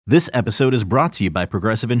This episode is brought to you by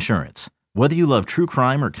Progressive Insurance. Whether you love true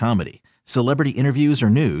crime or comedy, celebrity interviews or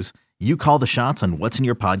news, you call the shots on what's in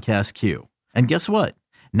your podcast queue. And guess what?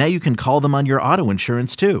 Now you can call them on your auto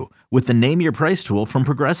insurance too with the Name Your Price tool from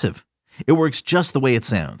Progressive. It works just the way it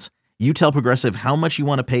sounds. You tell Progressive how much you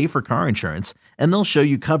want to pay for car insurance, and they'll show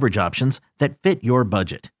you coverage options that fit your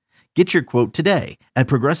budget. Get your quote today at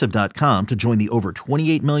Progressive.com to join the over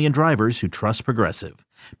 28 million drivers who trust Progressive.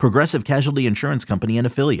 Progressive Casualty Insurance Company and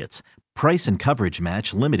Affiliates. Price and coverage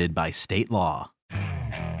match limited by state law.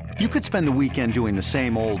 You could spend the weekend doing the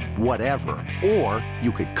same old whatever, or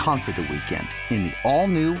you could conquer the weekend in the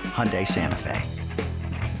all-new Hyundai Santa Fe.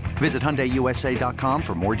 Visit HyundaiUSA.com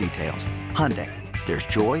for more details. Hyundai, there's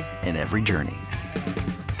joy in every journey.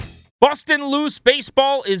 Bustin' Loose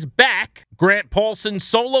Baseball is back. Grant Paulson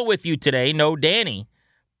solo with you today, no Danny.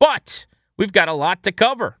 But we've got a lot to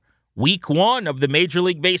cover. Week 1 of the Major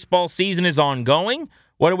League Baseball season is ongoing.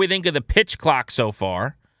 What do we think of the pitch clock so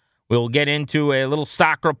far? We'll get into a little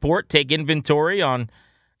stock report, take inventory on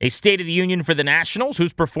a State of the Union for the Nationals,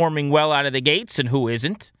 who's performing well out of the gates and who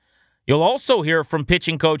isn't. You'll also hear from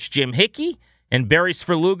pitching coach Jim Hickey and Barry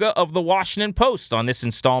Svrluga of the Washington Post on this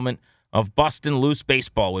installment of Bustin' Loose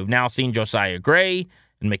Baseball. We've now seen Josiah Gray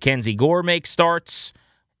and Mackenzie Gore make starts,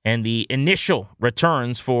 and the initial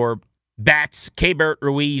returns for bats, Keibert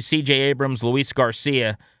Ruiz, C.J. Abrams, Luis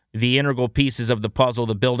Garcia, the integral pieces of the puzzle,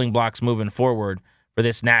 the building blocks moving forward for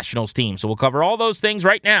this Nationals team. So we'll cover all those things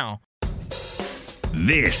right now.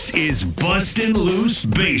 This is Bustin' Loose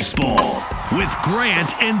Baseball with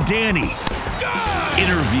Grant and Danny.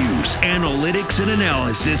 Interviews, analytics, and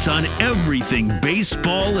analysis on everything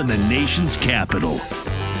baseball in the nation's capital.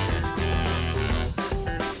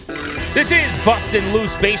 This is Bustin'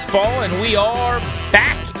 Loose Baseball, and we are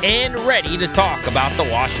back and ready to talk about the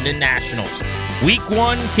Washington Nationals. Week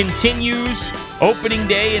 1 continues. Opening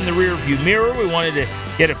day in the rearview mirror. We wanted to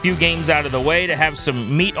get a few games out of the way to have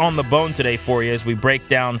some meat on the bone today for you as we break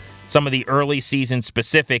down some of the early season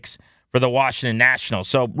specifics for the Washington Nationals.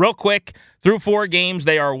 So real quick, through 4 games,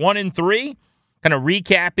 they are 1-3, kind of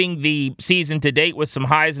recapping the season to date with some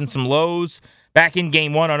highs and some lows. Back in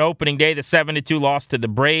game 1 on opening day, the 7-2 loss to the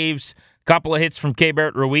Braves. Couple of hits from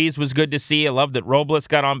Keibert Ruiz was good to see. I love that Robles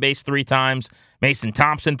got on base 3 times. Mason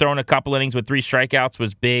Thompson throwing a couple innings with 3 strikeouts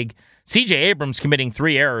was big. C.J. Abrams committing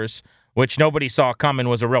 3 errors, which nobody saw coming,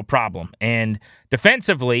 was a real problem. And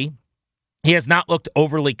defensively, he has not looked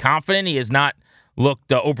overly confident. He has not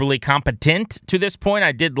looked overly competent to this point.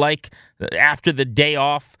 I did like, after the day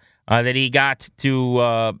off that he got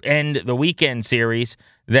to end the weekend series,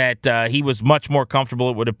 that he was much more comfortable,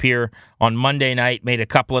 it would appear, on Monday night. Made a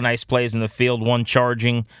couple of nice plays in the field, one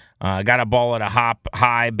charging, got a ball at a hop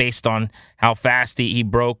high based on how fast he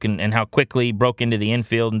broke and how quickly he broke into the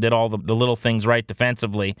infield and did all the little things right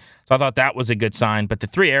defensively. So I thought that was a good sign. But the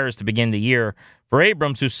 3 errors to begin the year for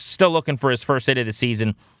Abrams, who's still looking for his first hit of the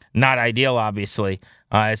season, not ideal, obviously,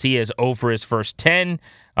 as he is 0 for his first 10.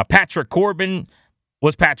 Patrick Corbin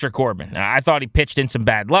was Patrick Corbin. I thought he pitched in some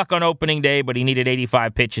bad luck on opening day, but he needed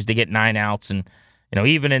 85 pitches to get 9 outs. And,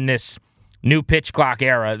 even in this new pitch clock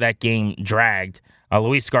era, that game dragged.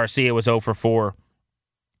 Luis Garcia was 0 for 4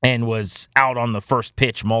 and was out on the first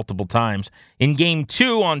pitch multiple times. In game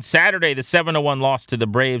 2 on Saturday, the 7-1 loss to the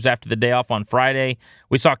Braves after the day off on Friday,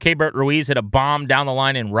 we saw Keibert Ruiz hit a bomb down the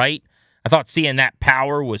line in right. I thought seeing that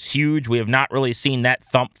power was huge. We have not really seen that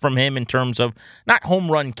thump from him in terms of not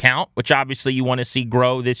home run count, which obviously you want to see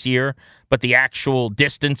grow this year, but the actual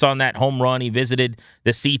distance on that home run. He visited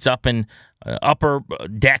the seats up in upper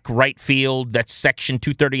deck right field. That's section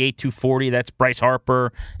 238, 240. That's Bryce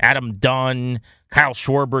Harper, Adam Dunn, Kyle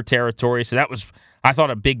Schwarber territory. So that was, I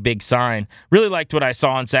thought, a big sign. Really liked what I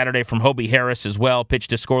saw on Saturday from Hobie Harris as well.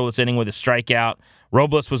 Pitched a scoreless inning with a strikeout.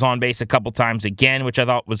 Robles was on base a couple times again, which I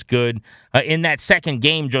thought was good. In that second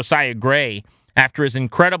game, Josiah Gray, after his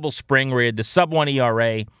incredible spring where he had the sub-1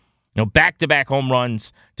 ERA, back-to-back home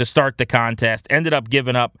runs to start the contest, ended up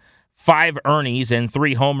giving up 5 earnies and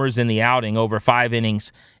 3 homers in the outing over 5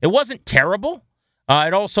 innings. It wasn't terrible.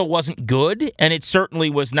 It also wasn't good, and it certainly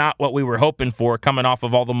was not what we were hoping for coming off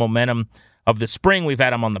of all the momentum of the spring. We've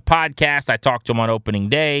had him on the podcast. I talked to him on opening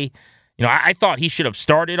day. I thought he should have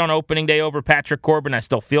started on opening day over Patrick Corbin. I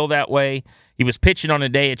still feel that way. He was pitching on a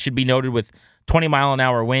day, it should be noted, with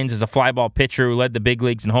 20-mile-an-hour winds as a fly ball pitcher who led the big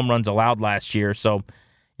leagues in home runs allowed last year. So,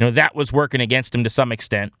 that was working against him to some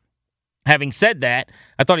extent. Having said that,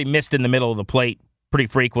 I thought he missed in the middle of the plate pretty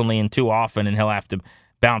frequently and too often, and he'll have to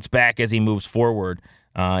bounce back as he moves forward.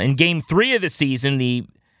 In Game 3 of the season, the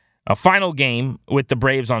A final game with the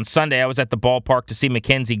Braves on Sunday. I was at the ballpark to see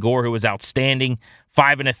Mackenzie Gore, who was outstanding.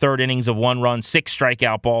 5 1/3 innings of 1 run, 6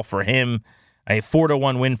 strikeout ball for him. A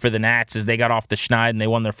 4-1 win for the Nats as they got off the schneid and they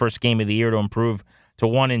won their first game of the year to improve to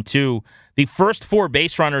 1-2. The first 4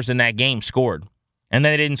 base runners in that game scored, and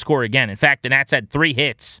then they didn't score again. In fact, the Nats had 3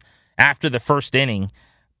 hits after the first inning,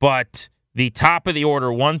 but the top of the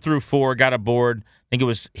order, 1 through 4, got aboard. I think it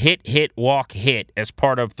was hit, walk, hit as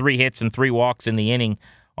part of 3 hits and 3 walks in the inning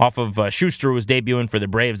off of Schuster, who was debuting for the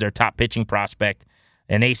Braves, their top pitching prospect,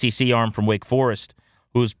 an ACC arm from Wake Forest,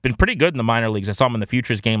 who's been pretty good in the minor leagues. I saw him in the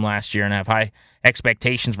Futures game last year and I have high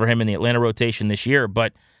expectations for him in the Atlanta rotation this year.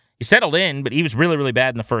 But he settled in, but he was really, really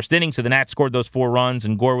bad in the first inning. So the Nats scored those 4 runs,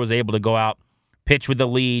 and Gore was able to go out, pitch with the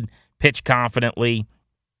lead, pitch confidently.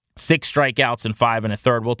 6 strikeouts and 5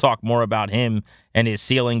 1/3. We'll talk more about him and his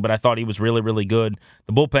ceiling, but I thought he was really, really good.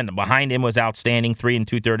 The bullpen behind him was outstanding. 3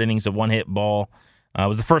 2/3 innings of 1-hit ball. It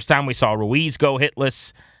was the first time we saw Ruiz go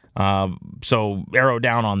hitless, so arrow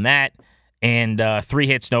down on that. And 3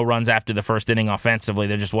 hits, no runs after the first inning offensively.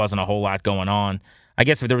 There just wasn't a whole lot going on. I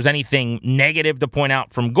guess if there was anything negative to point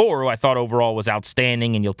out from Gore, who I thought overall was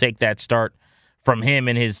outstanding, and you'll take that start from him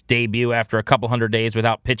in his debut after a couple hundred days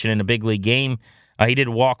without pitching in a big league game. He did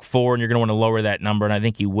walk 4, and you're going to want to lower that number, and I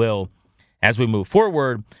think he will as we move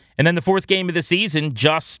forward. And then the 4th game of the season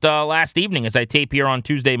just last evening as I tape here on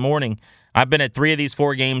Tuesday morning. I've been at 3 of these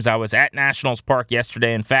 4 games. I was at Nationals Park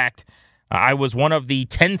yesterday. In fact, I was one of the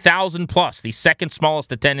 10,000 plus, the second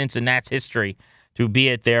smallest attendance in Nats history to be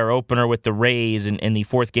at their opener with the Rays in the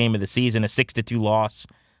 4th game of the season, a 6-2 loss.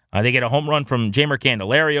 They get a home run from Jeimer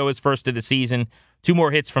Candelario, his first of the season. 2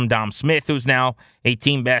 more hits from Dom Smith, who's now a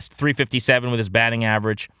team best, 357 with his batting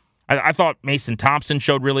average. I thought Mason Thompson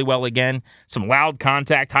showed really well again. Some loud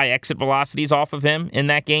contact, high exit velocities off of him in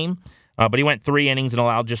that game. But he went 3 innings and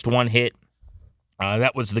allowed just 1 hit.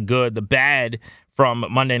 That was the good. The bad from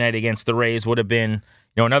Monday night against the Rays would have been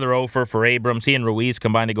another 0 for Abrams. He and Ruiz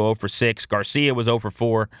combined to go 0 for 6. Garcia was 0 for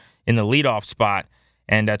 4 in the leadoff spot.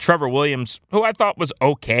 And Trevor Williams, who I thought was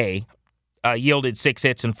okay, yielded 6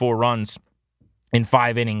 hits and 4 runs in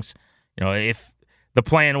 5 innings. If the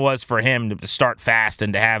plan was for him to start fast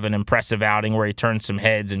and to have an impressive outing where he turns some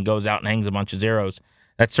heads and goes out and hangs a bunch of zeros,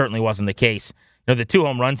 that certainly wasn't the case. The 2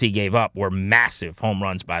 home runs he gave up were massive home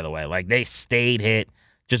runs, by the way. Like, they stayed hit,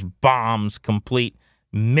 just bombs, complete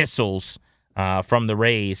missiles from the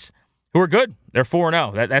Rays, who are good. They're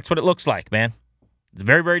 4-0. That's what it looks like, man. It's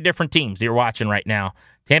very, very different teams that you're watching right now.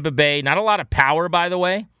 Tampa Bay, not a lot of power, by the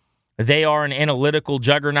way. They are an analytical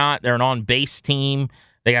juggernaut. They're an on-base team.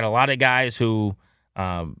 They got a lot of guys who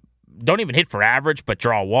don't even hit for average, but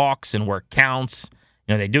draw walks and work counts.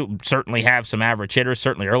 They do certainly have some average hitters.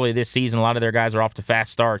 Certainly early this season, a lot of their guys are off to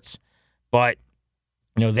fast starts. But,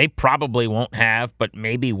 they probably won't have but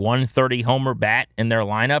maybe 130 homer bat in their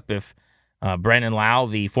lineup if Brandon Lau,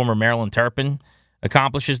 the former Maryland Terrapin,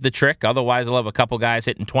 accomplishes the trick. Otherwise, they'll have a couple guys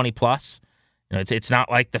hitting 20+. It's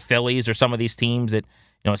not like the Phillies or some of these teams that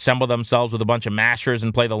assemble themselves with a bunch of mashers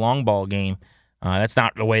and play the long ball game. That's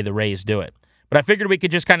not the way the Rays do it. But I figured we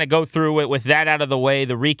could just kind of go through it with that out of the way.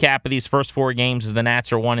 The recap of these first 4 games as the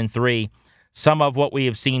Nats are 1-3. Some of what we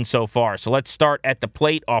have seen so far. So let's start at the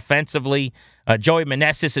plate offensively. Joey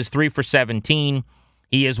Meneses is 3 for 17.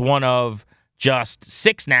 He is one of just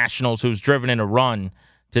 6 Nationals who's driven in a run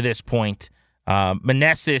to this point.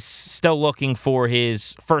 Meneses still looking for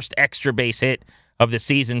his first extra base hit of the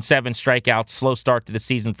season. 7 strikeouts, slow start to the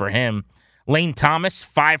season for him. Lane Thomas,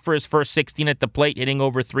 5 for his first 16 at the plate, hitting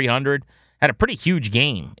over 300. Had a pretty huge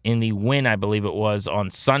game in the win, I believe it was, on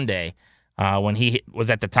Sunday when he was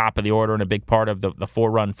at the top of the order and a big part of the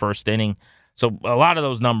 4-run first inning. So a lot of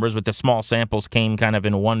those numbers with the small samples came kind of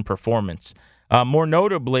in one performance. More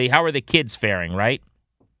notably, how are the kids faring, right?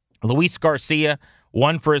 Luis Garcia,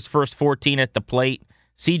 1 for his first 14 at the plate.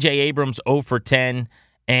 C.J. Abrams, 0 for 10.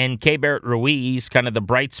 And Keibert Ruiz, kind of the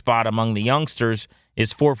bright spot among the youngsters,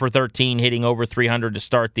 is 4 for 13, hitting over 300 to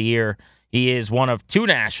start the year. He is one of 2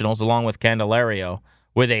 Nationals, along with Candelario,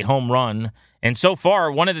 with a home run. And so far,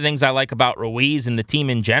 one of the things I like about Ruiz and the team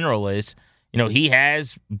in general is, he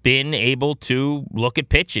has been able to look at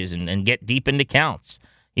pitches and get deep into counts.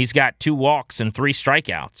 He's got 2 walks and 3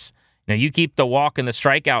 strikeouts. You keep the walk and the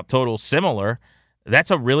strikeout total similar,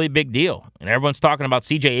 that's a really big deal. And everyone's talking about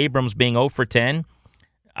C.J. Abrams being 0 for 10.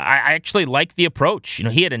 I actually like the approach.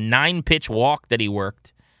 He had a 9-pitch walk that he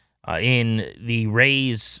worked in the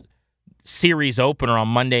Rays series opener on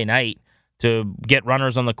Monday night to get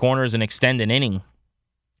runners on the corners and extend an inning.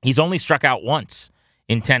 He's only struck out once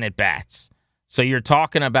in 10 at-bats. So you're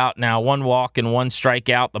talking about now 1 walk and 1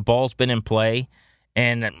 strikeout. The ball's been in play.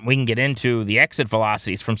 And we can get into the exit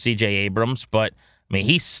velocities from C.J. Abrams, but, I mean,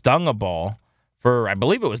 he stung a ball for, I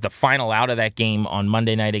believe it was the final out of that game on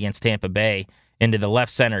Monday night against Tampa Bay into the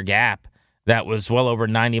left center gap. That was well over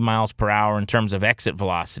 90 miles per hour in terms of exit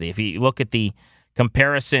velocity. If you look at the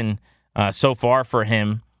comparison so far for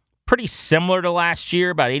him, pretty similar to last year,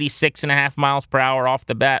 about 86.5 miles per hour off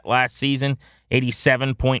the bat last season,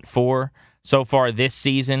 87.4 so far this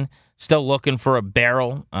season. Still looking for a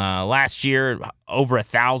barrel. Last year, over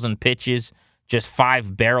 1,000 pitches, just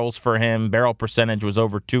 5 barrels for him. Barrel percentage was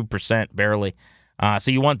over 2%, barely. So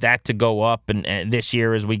you want that to go up and this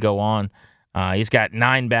year as we go on. He's got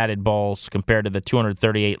 9 batted balls compared to the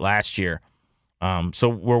 238 last year. So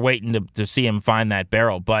we're waiting to see him find that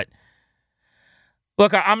barrel. But,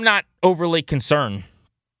 look, I'm not overly concerned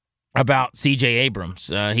about C.J. Abrams.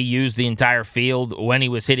 He used the entire field when he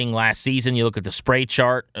was hitting last season. You look at the spray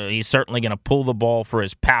chart, he's certainly going to pull the ball for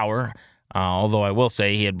his power, although I will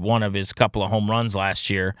say he had one of his couple of home runs last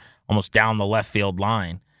year, almost down the left field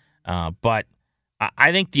line. But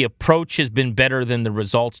I think the approach has been better than the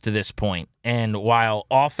results to this point. And while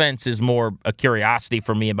offense is more a curiosity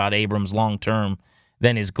for me about Abrams long term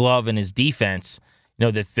than his glove and his defense,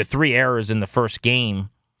 the 3 errors in the first game,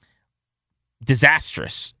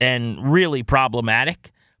 disastrous and really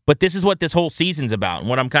problematic. But this is what this whole season's about. And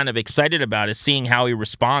what I'm kind of excited about is seeing how he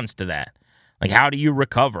responds to that. Like, how do you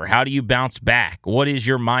recover? How do you bounce back? What is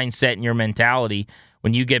your mindset and your mentality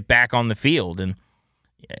when you get back on the field? And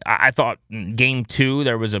I thought in game 2,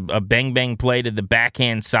 there was a bang-bang play to the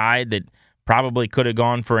backhand side that probably could have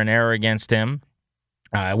gone for an error against him.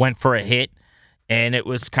 Went for a hit, and it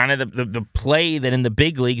was kind of the play that in the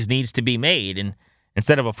big leagues needs to be made. And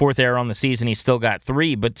instead of a 4th error on the season, he's still got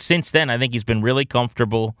 3. But since then, I think he's been really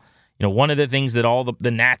comfortable. One of the things that all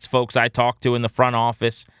the Nats folks I talked to in the front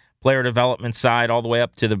office, player development side, all the way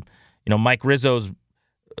up to the Mike Rizzo's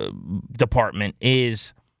department,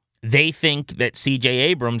 is they think that C.J.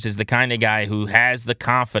 Abrams is the kind of guy who has the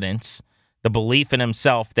confidence, the belief in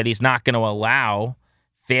himself that he's not going to allow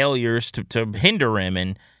failures to hinder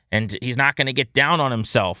him, and he's not going to get down on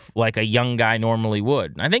himself like a young guy normally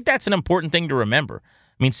would. And I think that's an important thing to remember.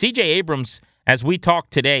 I mean, C.J. Abrams, as we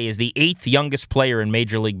talk today, is the 8th youngest player in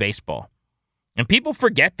Major League Baseball. And people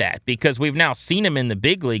forget that because we've now seen him in the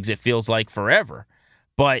big leagues, it feels like forever.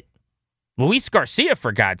 But Luis Garcia,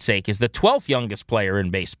 for God's sake, is the 12th youngest player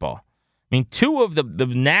in baseball. I mean, 2 of the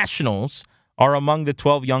Nationals are among the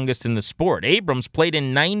 12 youngest in the sport. Abrams played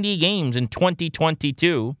in 90 games in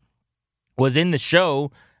 2022, was in the show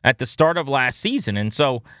at the start of last season. And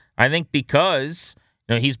so I think because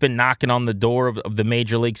he's been knocking on the door of the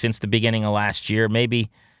major league since the beginning of last year, maybe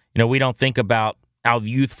we don't think about how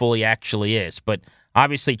youthful he actually is. But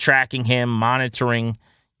obviously tracking him, monitoring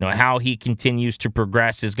how he continues to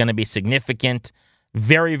progress is going to be significant.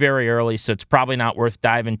 Very, very early, so it's probably not worth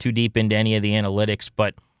diving too deep into any of the analytics,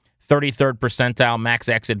 but 33rd percentile max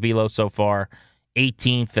exit velo so far,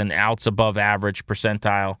 18th and outs above average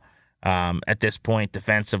percentile at this point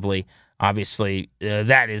defensively. Obviously,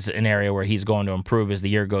 that is an area where he's going to improve as the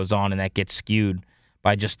year goes on, and that gets skewed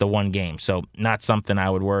by just the one game. So not something I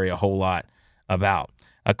would worry a whole lot about.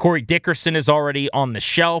 Corey Dickerson is already on the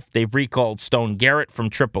shelf. They've recalled Stone Garrett from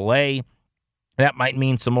AAA. That might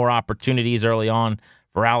mean some more opportunities early on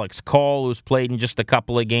for Alex Call, who's played in just a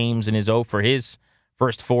couple of games and is 0 for his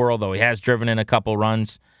first 4, although he has driven in a couple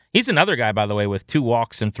runs. He's another guy, by the way, with 2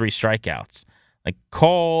 walks and 3 strikeouts. Like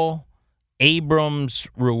Call, Abrams,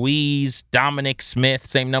 Ruiz, Dominic Smith,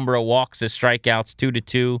 same number of walks as strikeouts,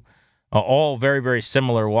 2-2. All very, very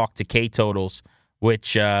similar walk to K totals,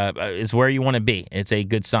 which is where you want to be. It's a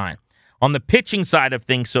good sign. On the pitching side of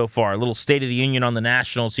things so far, a little State of the Union on the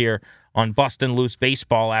Nationals here on Bustin' Loose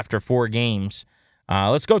Baseball after 4 games.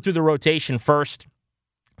 Let's go through the rotation first.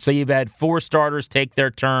 So you've had 4 starters take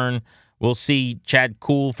their turn. We'll see Chad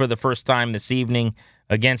Kuhl for the first time this evening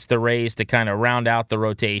against the Rays to kind of round out the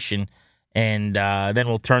rotation. And then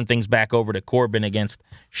we'll turn things back over to Corbin against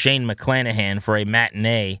Shane McClanahan for a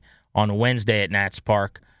matinee on Wednesday at Nats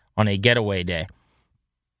Park on a getaway day.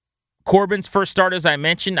 Corbin's first start, as I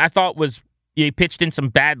mentioned, I thought he pitched in some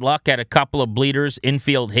bad luck at a couple of bleeders,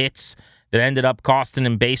 infield hits that ended up costing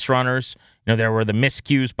him base runners. There were the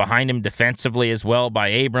miscues behind him defensively as well by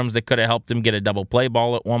Abrams that could have helped him get a double play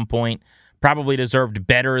ball at one point. Probably deserved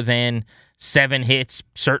better than 7 hits,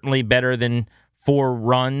 certainly better than 4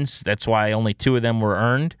 runs. That's why only 2 of them were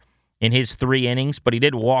earned in his 3 innings, but he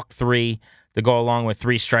did walk 3 to go along with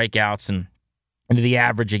 3 strikeouts and into the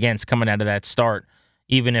average against coming out of that start.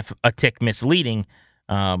 Even if a tick misleading,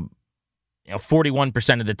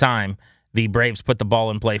 41% of the time, the Braves put the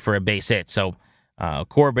ball in play for a base hit. So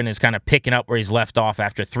Corbin is kind of picking up where he's left off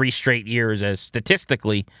after 3 straight years as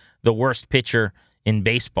statistically the worst pitcher in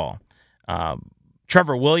baseball.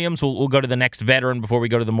 Trevor Williams, we'll go to the next veteran before we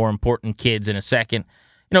go to the more important kids in a second.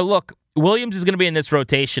 Look, Williams is going to be in this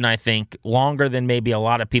rotation, I think, longer than maybe a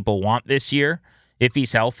lot of people want this year if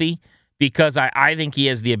he's healthy, because I think he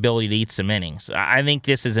has the ability to eat some innings. I think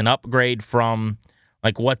this is an upgrade from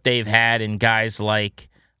like what they've had in guys like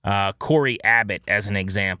Corey Abbott as an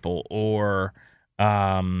example, or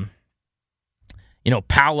Paolo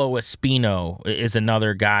Espino is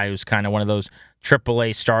another guy who's kind of one of those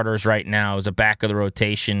AAA starters right now, is a back of the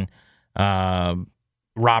rotation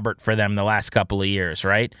Robert for them the last couple of years,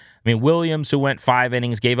 right? I mean, Williams, who went 5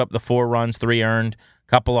 innings, gave up the 4 runs, 3 earned,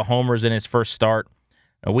 a couple of homers in his first start.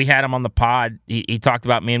 We had him on the pod. He talked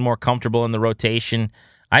about being more comfortable in the rotation.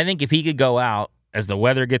 I think if he could go out as the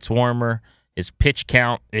weather gets warmer, his pitch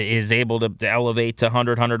count is able to elevate to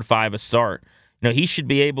 100, 105 a start, he should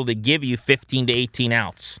be able to give you 15 to 18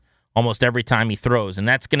 outs almost every time he throws, and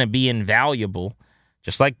that's going to be invaluable,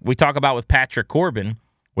 just like we talk about with Patrick Corbin,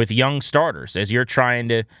 with young starters, as you're trying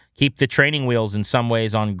to keep the training wheels in some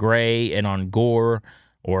ways on Gray and on Gore,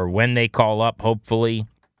 or when they call up, hopefully,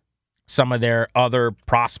 some of their other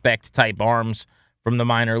prospect-type arms from the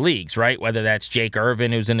minor leagues, right? Whether that's Jake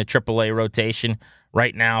Irvin, who's in the AAA rotation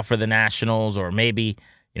right now for the Nationals, or maybe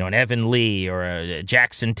an Evan Lee or a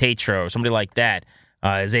Jackson Tatro or somebody like that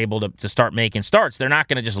is able to start making starts. They're not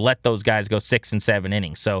going to just let those guys go 6 and 7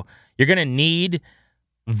 innings. So you're going to need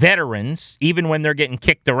veterans, even when they're getting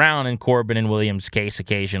kicked around in Corbin and Williams' case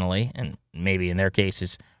occasionally, and maybe in their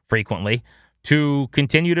cases frequently, to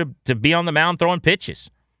continue to be on the mound throwing pitches,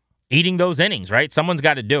 eating those innings, right? Someone's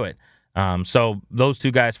got to do it. So those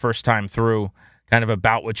 2 guys first time through, kind of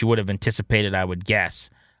about what you would have anticipated, I would guess.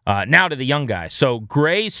 Now to the young guys. So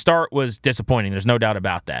Gray's start was disappointing. There's no doubt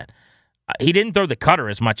about that. He didn't throw the cutter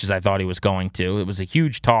as much as I thought he was going to. It was a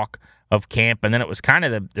huge talk of camp, and then it was kind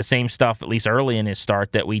of the same stuff, at least early in his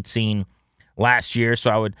start, that we'd seen last year.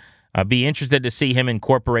 So I would be interested to see him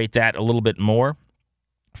incorporate that a little bit more.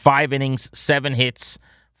 5 innings, 7 hits,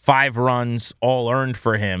 5 runs, all earned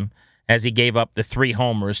for him, as he gave up the 3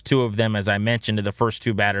 homers, 2 of them, as I mentioned, to the first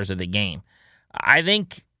 2 batters of the game. I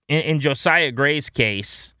think in Josiah Gray's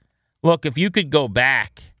case, look, if you could go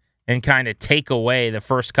back and kind of take away the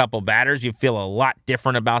first couple batters, you feel a lot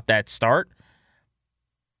different about that start.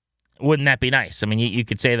 Wouldn't that be nice? I mean, you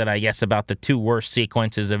could say that, I guess, about the 2 worst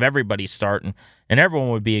sequences of everybody's start, and everyone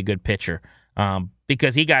would be a good pitcher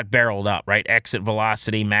because he got barreled up, right? Exit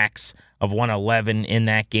velocity, max of 111 in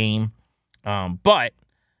that game. But,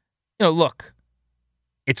 look,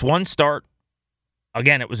 it's one start.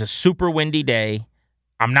 Again, it was a super windy day.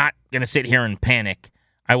 I'm not going to sit here and panic.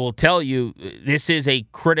 I will tell you, this is a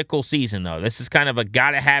critical season, though. This is kind of a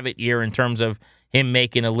gotta-have-it year in terms of him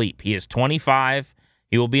making a leap. He is 25.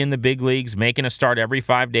 He will be in the big leagues, making a start every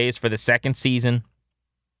 5 days for the second season.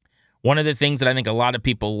 One of the things that I think a lot of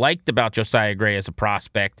people liked about Josiah Gray as a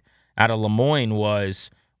prospect out of Lemoyne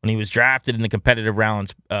was when he was drafted in the competitive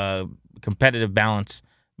balance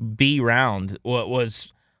B round,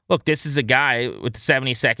 was, look, this is a guy with the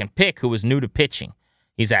 72nd pick who was new to pitching.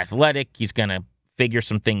 He's athletic. He's going to figure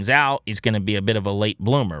some things out. He's going to be a bit of a late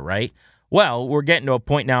bloomer, right? Well, we're getting to a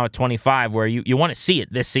point now at 25 where you want to see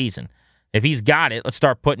it this season. If he's got it, let's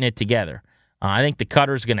start putting it together. I think the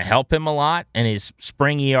cutter's going to help him a lot, and his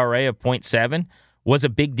spring ERA of 0.7 was a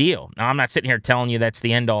big deal. Now, I'm not sitting here telling you that's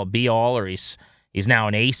the end-all, be-all, or he's now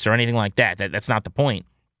an ace or anything like that. That's not the point.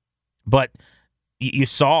 But you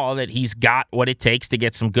saw that he's got what it takes to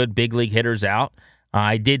get some good big league hitters out.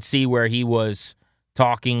 I did see where he was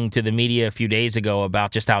talking to the media a few days ago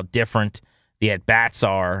about just how different the at-bats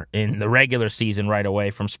are in the regular season right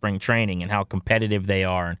away from spring training, and how competitive they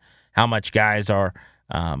are, and how much guys are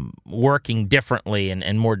working differently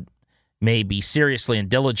and more maybe seriously and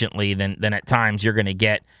diligently than at times you're going to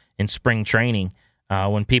get in spring training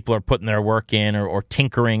when people are putting their work in or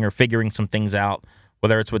tinkering or figuring some things out,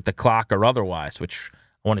 whether it's with the clock or otherwise, which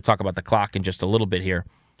I want to talk about the clock in just a little bit here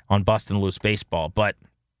on Bustin' Loose Baseball. But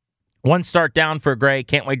one start down for Gray.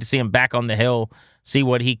 Can't wait to see him back on the hill, see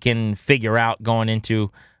what he can figure out going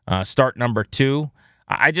into start number 2.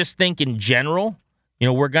 I just think in general,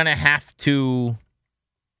 we're going to have to –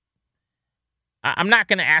 I'm not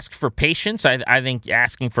going to ask for patience. I think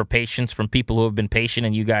asking for patience from people who have been patient,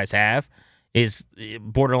 and you guys have, is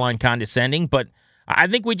borderline condescending. But I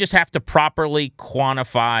think we just have to properly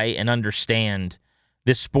quantify and understand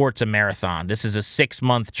this sport's a marathon. This is a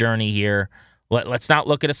 6-month journey here. Let's not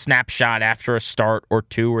look at a snapshot after a start or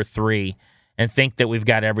 2 or 3 and think that we've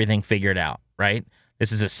got everything figured out, right?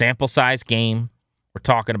 This is a sample size game. We're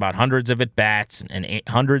talking about hundreds of at-bats and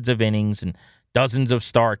hundreds of innings and dozens of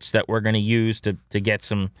starts that we're going to use to get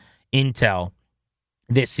some intel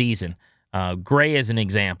this season. Gray, as an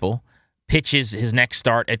example, pitches his next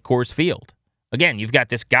start at Coors Field. Again, you've got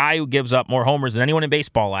this guy who gives up more homers than anyone in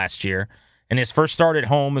baseball last year, and his first start at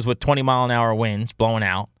home is with 20-mile-an-hour winds blowing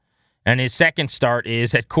out, and his second start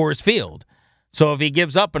is at Coors Field. So if he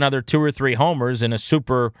gives up another 2 or 3 homers in a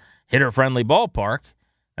super hitter-friendly ballpark,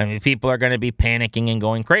 I mean, people are going to be panicking and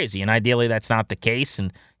going crazy, and ideally that's not the case,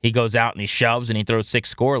 and he goes out and he shoves and he throws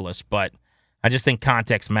 6 scoreless, but I just think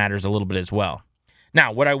context matters a little bit as well.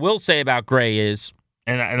 Now, what I will say about Gray is,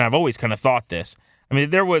 and I've always kind of thought this, I mean,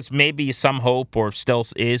 there was maybe some hope, or still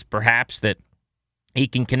is perhaps, that he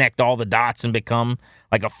can connect all the dots and become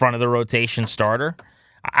like a front-of-the-rotation starter.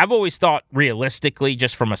 I've always thought realistically,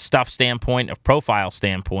 just from a stuff standpoint, a profile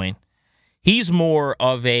standpoint, he's more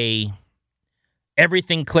of a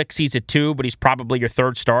everything clicks, he's a 2, but he's probably your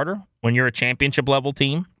 3rd starter when you're a championship-level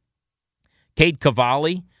team. Cade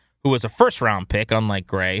Cavalli, who was a first-round pick, unlike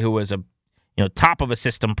Gray, who was a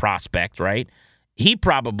top-of-a-system prospect, right? He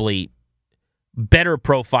probably better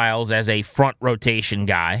profiles as a front rotation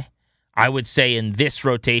guy. I would say in this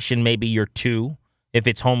rotation, maybe you're 2, if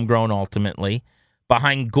it's homegrown ultimately,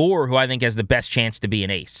 behind Gore, who I think has the best chance to be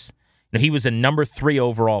an ace. He was a number 3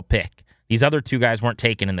 overall pick. These other 2 guys weren't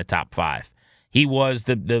taken in the top 5. He was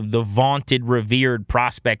the vaunted, revered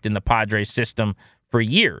prospect in the Padres system for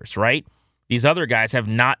years, right? These other guys have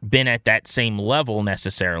not been at that same level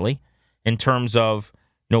necessarily in terms of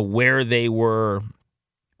where they were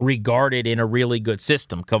regarded in a really good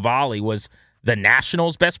system. Cavalli was the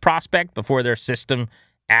Nationals' best prospect before their system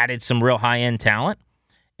added some real high-end talent.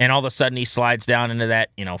 And all of a sudden he slides down into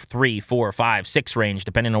that 3, 4, 5, 6 range,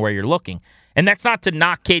 depending on where you're looking. And that's not to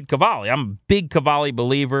knock Cade Cavalli. I'm a big Cavalli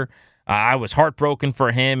believer. I was heartbroken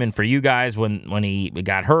for him and for you guys when he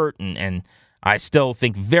got hurt, and I still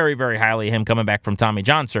think very, very highly of him coming back from Tommy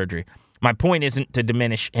John surgery. My point isn't to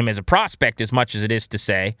diminish him as a prospect as much as it is to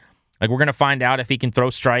say, we're going to find out if he can throw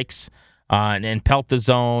strikes and pelt the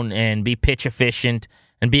zone and be pitch efficient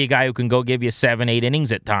and be a guy who can go give you 7, 8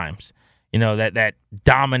 innings at times. That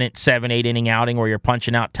dominant 7, 8 inning outing where you're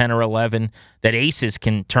punching out 10 or 11 that aces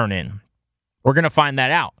can turn in. We're going to find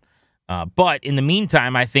that out. But in the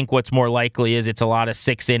meantime, I think what's more likely is it's a lot of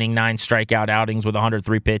 6 inning, 9 strikeout outings with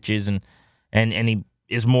 103 pitches, and he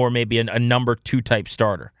is more maybe a number 2 type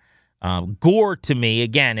starter. Gore, to me,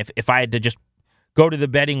 again, if I had to just go to the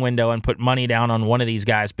betting window and put money down on one of these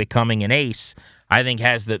guys becoming an ace, I think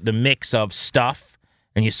has the mix of stuff,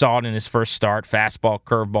 and you saw it in his first start, fastball,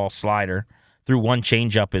 curveball, slider, threw 1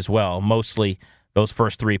 changeup as well, mostly those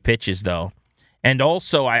first 3 pitches, though. And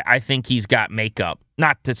also, I think he's got makeup.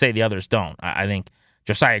 Not to say the others don't. I think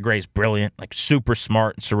Josiah Gray's brilliant, super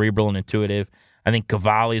smart and cerebral and intuitive. I think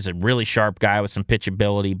Cavalli is a really sharp guy with some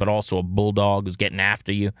pitchability, but also a bulldog who's getting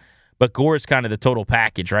after you. But Gore's kind of the total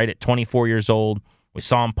package, right? At 24 years old, we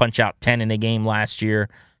saw him punch out 10 in a game last year,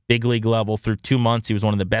 big league level. Through 2 months, he was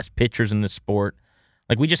one of the best pitchers in the sport.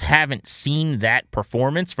 We just haven't seen that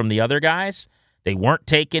performance from the other guys. They weren't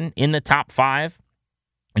taken in the top 5.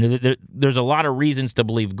 There's a lot of reasons to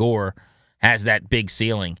believe Gore has that big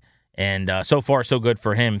ceiling. And so far, so good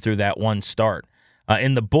for him through that 1 start.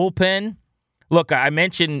 In the bullpen, look, I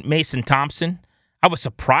mentioned Mason Thompson. I was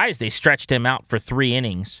surprised they stretched him out for 3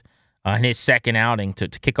 innings in his second outing to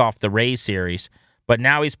kick off the Rays series. But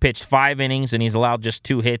now he's pitched 5 innings, and he's allowed just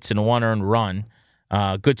 2 hits and 1 earned run.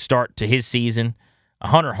 Good start to his season.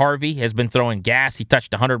 Hunter Harvey has been throwing gas. He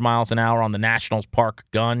touched 100 miles an hour on the Nationals Park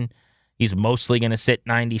gun. He's mostly going to sit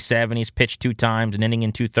 97. He's pitched 2 times, an inning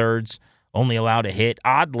and 2/3, only allowed a hit.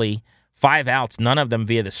 Oddly, 5 outs, none of them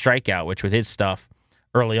via the strikeout, which with his stuff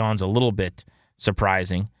early on is a little bit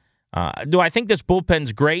surprising. Do I think this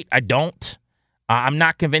bullpen's great? I don't. I'm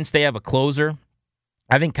not convinced they have a closer.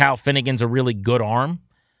 I think Kyle Finnegan's a really good arm.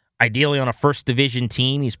 Ideally on a first division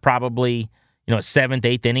team, he's probably a 7th,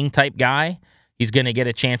 8th inning type guy. He's going to get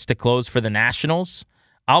a chance to close for the Nationals.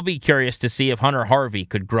 I'll be curious to see if Hunter Harvey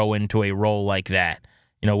could grow into a role like that,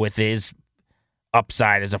 with his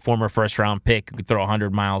upside as a former first-round pick who could throw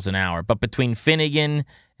 100 miles an hour. But between Finnegan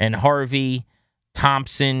and Harvey,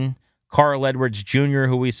 Thompson, Carl Edwards Jr.,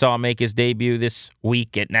 who we saw make his debut this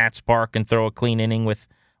week at Nats Park and throw a clean inning with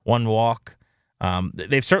 1 walk,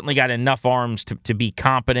 they've certainly got enough arms to be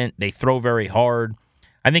competent. They throw very hard.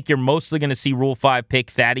 I think you're mostly going to see Rule 5 pick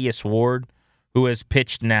Thaddeus Ward, who has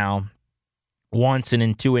pitched now once and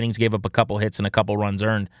in 2 innings gave up a couple hits and a couple runs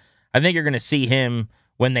earned. I think you're going to see him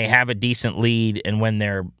when they have a decent lead and when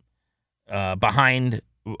they're behind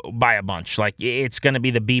by a bunch. It's going to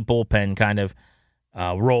be the B bullpen kind of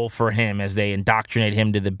role for him as they indoctrinate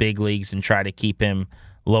him to the big leagues and try to keep him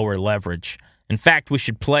lower leverage. In fact, we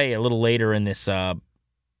should play a little later in this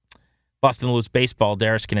Bustin' Loose Baseball.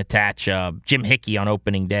 Darius can attach Jim Hickey on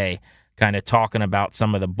opening day, kind of talking about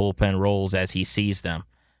some of the bullpen roles as he sees them.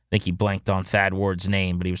 I think he blanked on Thad Ward's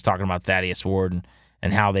name, but he was talking about Thaddeus Ward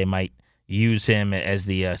and how they might use him as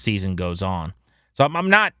the season goes on. So I'm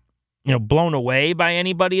not blown away by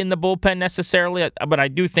anybody in the bullpen necessarily, but I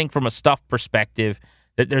do think from a stuff perspective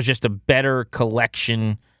that there's just a better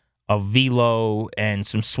collection of velo and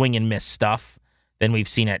some swing and miss stuff than we've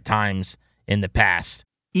seen at times in the past.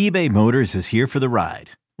 eBay Motors is here for the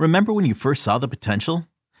ride. Remember when you first saw the potential?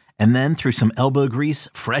 And then through some elbow grease,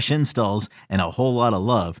 fresh installs, and a whole lot of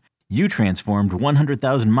love, you transformed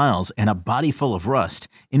 100,000 miles and a body full of rust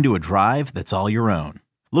into a drive that's all your own.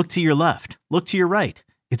 Look to your left. Look to your right.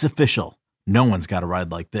 It's official. No one's got a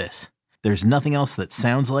ride like this. There's nothing else that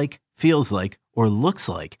sounds like, feels like, or looks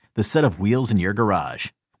like the set of wheels in your garage.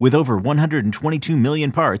 With over 122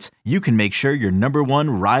 million parts, you can make sure your number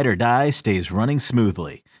one ride or die stays running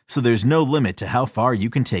smoothly. So there's no limit to how far you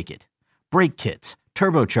can take it. Brake kits,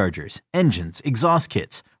 turbochargers, engines, exhaust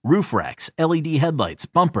kits, roof racks, LED headlights,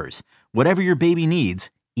 bumpers, whatever your baby needs,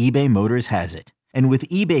 eBay Motors has it. And with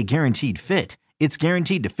eBay Guaranteed Fit, it's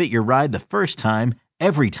guaranteed to fit your ride the first time,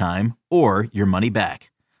 every time, or your money back.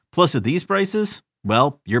 Plus at these prices,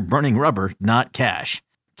 well, you're burning rubber, not cash.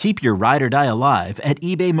 Keep your ride or die alive at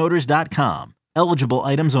ebaymotors.com. Eligible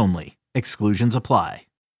items only. Exclusions apply.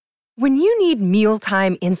 When you need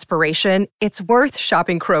mealtime inspiration, it's worth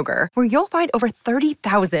shopping Kroger, where you'll find over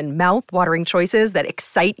 30,000 mouth-watering choices that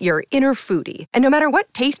excite your inner foodie. And no matter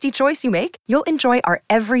what tasty choice you make, you'll enjoy our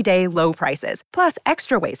everyday low prices, plus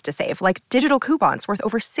extra ways to save, like digital coupons worth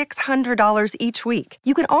over $600 each week.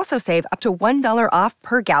 You can also save up to $1 off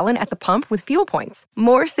per gallon at the pump with fuel points.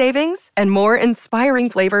 More savings and more inspiring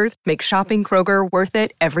flavors make shopping Kroger worth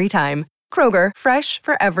it every time. Kroger, fresh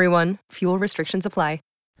for everyone. Fuel restrictions apply.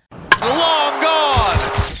 Long gone.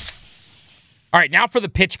 All right, now for the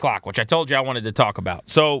pitch clock, which I told you I wanted to talk about.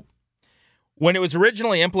 So when it was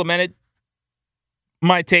originally implemented,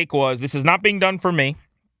 my take was this is not being done for me.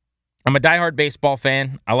 I'm a diehard baseball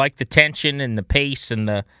fan. I like the tension and the pace and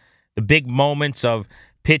the big moments of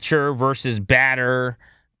pitcher versus batter,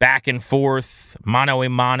 back and forth, mano a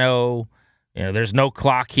mano. There's no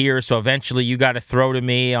clock here, so eventually you got to throw to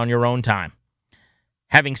me on your own time.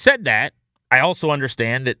 Having said that, I also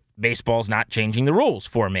understand that baseball's not changing the rules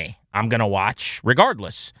for me. I'm going to watch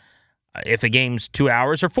regardless. If a game's 2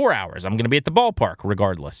 hours or 4 hours, I'm going to be at the ballpark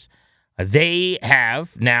regardless. They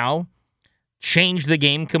have now changed the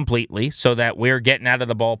game completely so that we're getting out of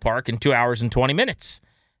the ballpark in 2 hours and 20 minutes.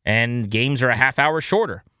 And games are a half hour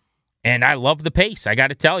shorter. And I love the pace. I got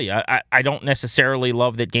to tell you, I don't necessarily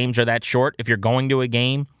love that games are that short. If you're going to a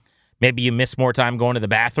game, maybe you miss more time going to the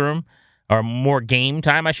bathroom. Or more game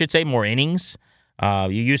time, I should say, more innings. You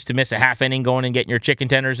used to miss a half inning going and getting your chicken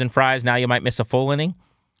tenders and fries. Now you might miss a full inning.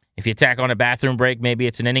 If you tack on a bathroom break, maybe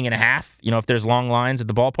it's an inning and a half. If there's long lines at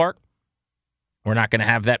the ballpark. We're not going to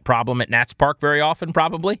have that problem at Nats Park very often,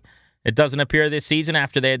 probably. It doesn't appear this season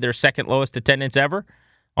after they had their second lowest attendance ever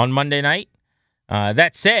on Monday night.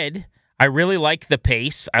 That said, I really like the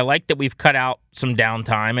pace. I like that we've cut out some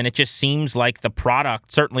downtime, and it just seems like the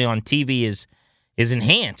product, certainly on TV, is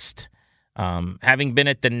enhanced. Having been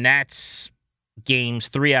at the Nats games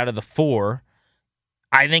 3 out of the 4,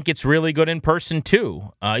 I think it's really good in person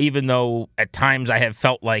too, even though at times I have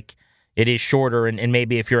felt like it is shorter, and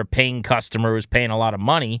maybe if you're a paying customer who's paying a lot of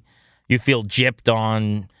money, you feel gypped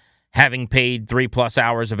on having paid 3+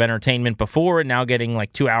 hours of entertainment before and now getting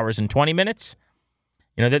like 2 hours and 20 minutes.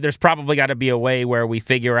 There's probably got to be a way where we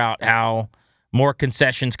figure out how more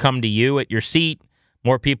concessions come to you at your seat.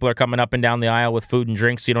 More people are coming up and down the aisle with food and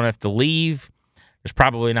drinks so you don't have to leave. There's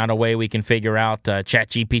probably not a way we can figure out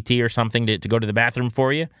ChatGPT or something to go to the bathroom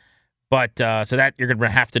for you. But so that you're going to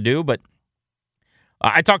have to do. But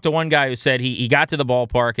I talked to one guy who said he got to the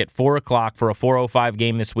ballpark at 4 o'clock for a 4:05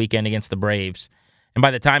 game this weekend against the Braves. And by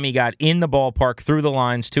the time he got in the ballpark through the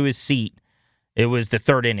lines to his seat, it was the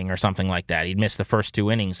third inning or something like that. He'd missed the first 2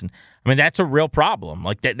 innings. And I mean, that's a real problem.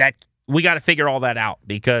 Like that we got to figure all that out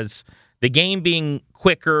because the game being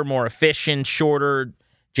quicker, more efficient, shorter,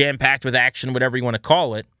 jam-packed with action, whatever you want to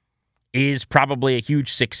call it, is probably a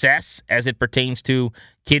huge success as it pertains to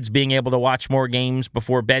kids being able to watch more games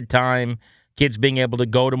before bedtime, kids being able to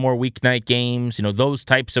go to more weeknight games, those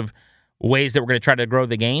types of ways that we're going to try to grow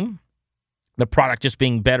the game. The product just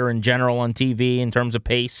being better in general on TV in terms of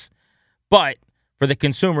pace. But for the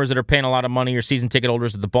consumers that are paying a lot of money or season ticket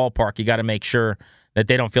holders at the ballpark, you got to make sure that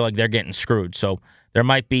they don't feel like they're getting screwed. So there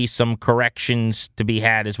might be some corrections to be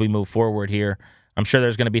had as we move forward here. I'm sure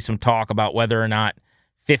there's going to be some talk about whether or not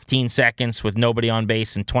 15 seconds with nobody on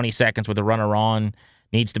base and 20 seconds with a runner on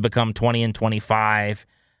needs to become 20 and 25.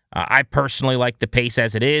 I personally like the pace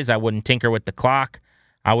as it is. I wouldn't tinker with the clock.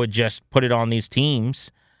 I would just put it on these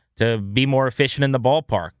teams to be more efficient in the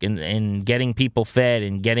ballpark and getting people fed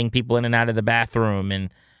and getting people in and out of the bathroom and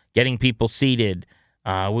getting people seated.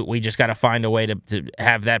 We just got to find a way to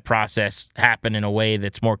have that process happen in a way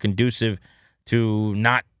that's more conducive to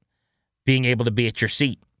not being able to be at your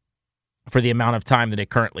seat for the amount of time that it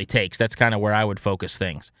currently takes. That's kind of where I would focus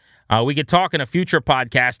things. We could talk in a future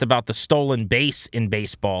podcast about the stolen base in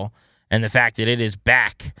baseball and the fact that it is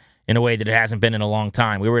back in a way that it hasn't been in a long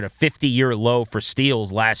time. We were at a 50-year low for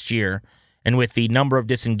steals last year, and with the number of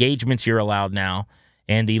disengagements you're allowed now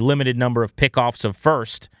and the limited number of pickoffs of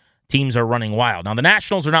first, teams are running wild. Now, the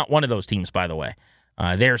Nationals are not one of those teams, by the way.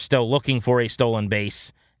 They're still looking for a stolen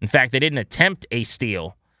base. In fact, they didn't attempt a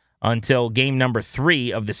steal until game number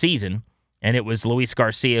 3 of the season, and it was Luis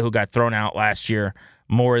Garcia who got thrown out last year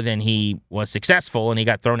more than he was successful, and he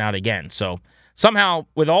got thrown out again. So somehow,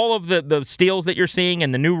 with all of the steals that you're seeing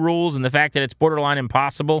and the new rules and the fact that it's borderline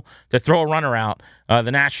impossible to throw a runner out,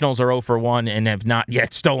 the Nationals are 0 for 1 and have not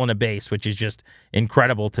yet stolen a base, which is just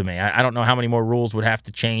incredible to me. I don't know how many more rules would have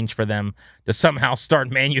to change for them to somehow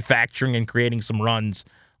start manufacturing and creating some runs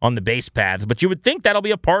on the base paths. But you would think that'll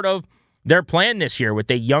be a part of their plan this year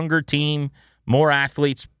with a younger team, more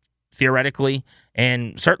athletes, theoretically,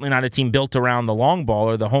 and certainly not a team built around the long ball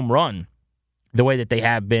or the home run the way that they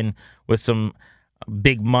have been with some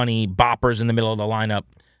big money boppers in the middle of the lineup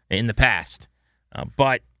in the past.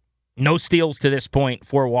 But no steals to this point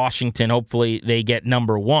for Washington. Hopefully they get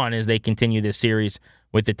number 1 as they continue this series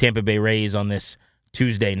with the Tampa Bay Rays on this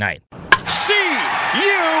Tuesday night. See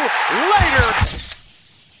you later.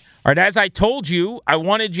 All right, as I told you, I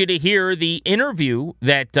wanted you to hear the interview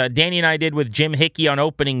that Danny and I did with Jim Hickey on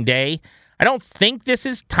opening day. I don't think this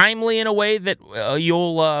is timely in a way that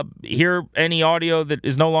you'll hear any audio that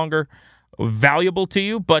is no longer valuable to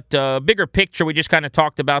you, but bigger picture, we just kind of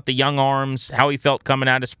talked about the young arms, how he felt coming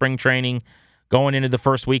out of spring training, going into the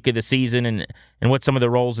first week of the season, and what some of the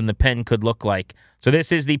roles in the pen could look like. So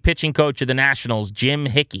this is the pitching coach of the Nationals, Jim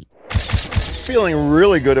Hickey. Feeling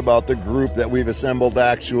really good about the group that we've assembled,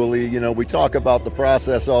 actually. You know, we talk about the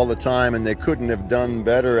process all the time, and they couldn't have done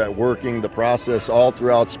better at working the process all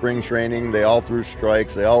throughout spring training. They all threw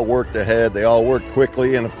strikes. They all worked ahead. They all worked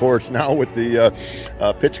quickly. And, of course, now with the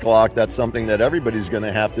pitch clock, that's something that everybody's going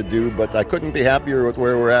to have to do. But I couldn't be happier with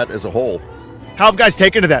where we're at as a whole. How have guys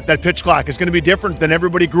taken to that? That pitch clock is going to be different than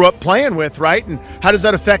everybody grew up playing with, right? And how does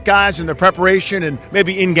that affect guys and their preparation and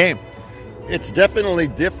maybe in-game? It's definitely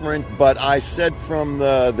different, but I said from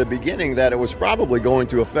the beginning that it was probably going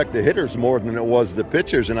to affect the hitters more than it was the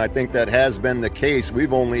pitchers, and I think that has been the case.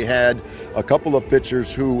 We've only had a couple of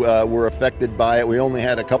pitchers who were affected by it. We only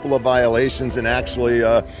had a couple of violations, and actually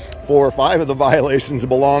 4 or 5 of the violations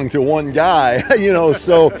belong to one guy.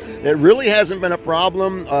 So it really hasn't been a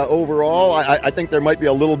problem overall. I think there might be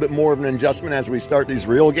a little bit more of an adjustment as we start these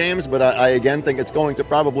real games, but I again think it's going to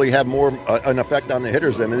probably have more an effect on the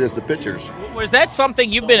hitters than it is the pitchers. Was that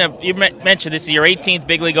something you mentioned? This is your 18th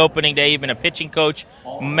big league opening day. You've been a pitching coach,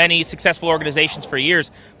 many successful organizations for years.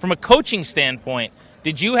 From a coaching standpoint,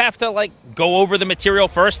 did you have to go over the material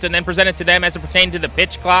first and then present it to them as it pertained to the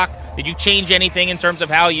pitch clock? Did you change anything in terms of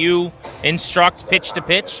how you instruct pitch to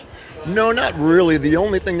pitch? No, not really. The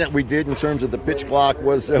only thing that we did in terms of the pitch clock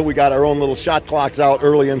was we got our own little shot clocks out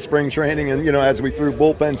early in spring training, and as we threw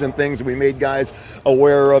bullpens and things, we made guys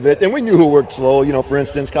aware of it. And we knew who worked slow. For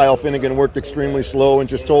instance, Kyle Finnegan worked extremely slow, and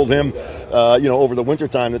just told him, over the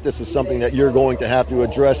wintertime that this is something that you're going to have to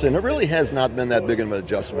address. And it really has not been that big of an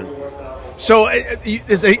adjustment. So,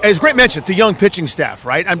 as Grant mentioned, it's a young pitching staff,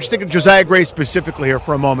 right? I'm just thinking Josiah Gray specifically here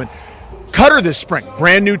for a moment. Cutter this spring,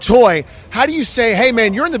 brand new toy. How do you say, hey,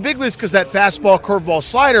 man, you're in the big leagues because that fastball, curveball,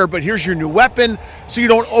 slider, but here's your new weapon so you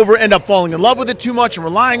don't end up falling in love with it too much and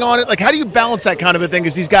relying on it? How do you balance that kind of a thing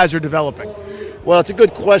as these guys are developing? Well, it's a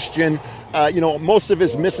good question. Most of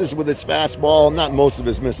his misses with his fastball, not most of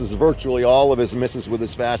his misses, virtually all of his misses with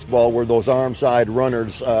his fastball were those arm side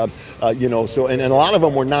runners, so and a lot of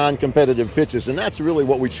them were non-competitive pitches, and that's really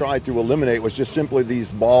what we tried to eliminate, was just simply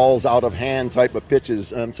these balls out of hand type of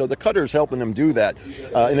pitches. So the cutter's helping him do that,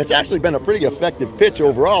 and it's actually been a pretty effective pitch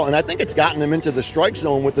overall, and I think it's gotten him into the strike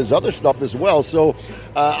zone with his other stuff as well. So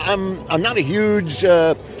I'm not a huge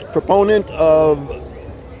proponent of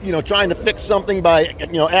trying to fix something by,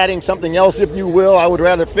 adding something else, if you will. I would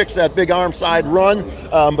rather fix that big arm side run.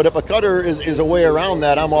 But if a cutter is a way around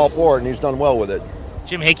that, I'm all for it, and he's done well with it.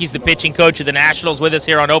 Jim Hickey's the pitching coach of the Nationals, with us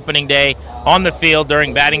here on opening day on the field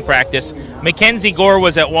during batting practice. Mackenzie Gore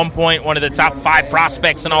was at one point one of the top 5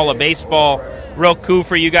 prospects in all of baseball. Real coup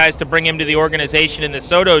for you guys to bring him to the organization in the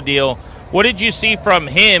Soto deal. What did you see from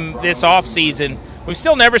him this offseason? We've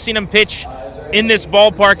still never seen him pitch in this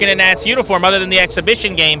ballpark in a Nats uniform other than the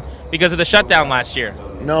exhibition game because of the shutdown last year.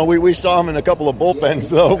 No, we saw him in a couple of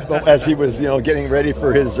bullpens, though, as he was, getting ready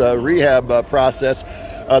for his rehab process.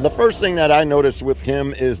 The first thing that I noticed with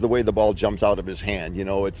him is the way the ball jumps out of his hand.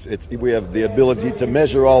 We have the ability to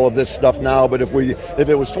measure all of this stuff now, but if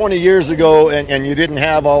it was 20 years ago and you didn't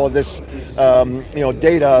have all of this,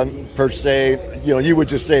 data per se, you would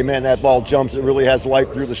just say, man, that ball jumps. It really has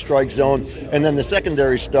life through the strike zone. And then the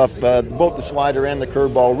secondary stuff, both the slider and the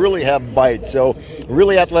curveball really have bite. So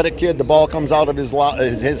really athletic kid. The ball comes out of his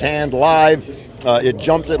hand live. It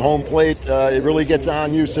jumps at home plate. It really gets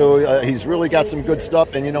on you. So he's really got some good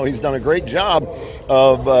stuff. And, he's done a great job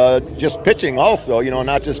of just pitching also,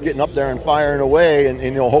 not just getting up there and firing away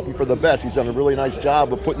and hoping for the best. He's done a really nice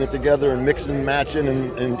job of putting it together and mixing, matching,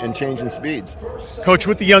 and changing speeds. Coach,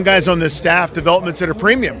 with the young guys on this staff, development's at a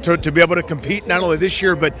premium to be able to compete not only this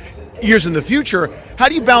year but years in the future. How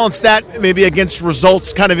do you balance that maybe against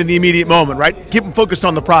results kind of in the immediate moment, right? Keep them focused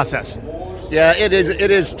on the process. Yeah, it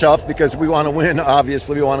is tough because we want to win.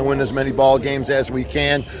 Obviously, we want to win as many ball games as we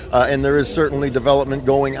can, and there is certainly development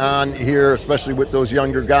going on here, especially with those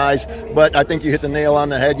younger guys. But I think you hit the nail on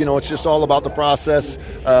the head. It's just all about the process.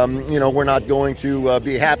 We're not going to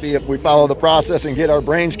be happy if we follow the process and get our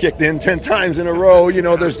brains kicked in 10 times in a row.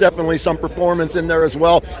 There's definitely some performance in there as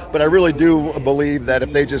well. But I really do believe that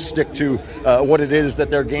if they just stick to what it is that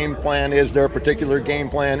their game plan is, their particular game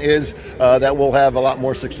plan is, that we'll have a lot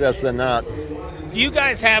more success than not. Do you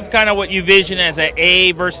guys have kind of what you vision as an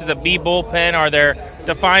A versus a B bullpen? Are there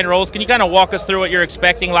defined roles? Can you kind of walk us through what you're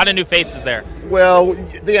expecting? A lot of new faces there. Well,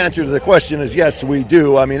 the answer to the question is yes, we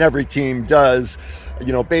do. I mean, every team does.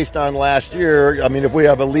 Based on last year, if we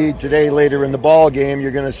have a lead today later in the ball game,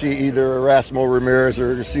 you're going to see either Erasmo Ramirez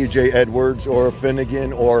or C.J. Edwards or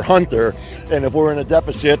Finnegan or Hunter. And if we're in a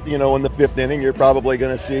deficit, in the 5th inning, you're probably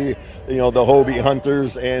going to see, the Hobie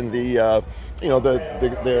Hunters and the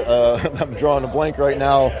I'm drawing a blank right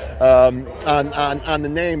now on the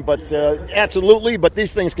name, but absolutely. But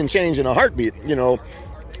these things can change in a heartbeat.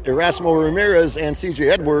 Erasmo Ramirez and C.J.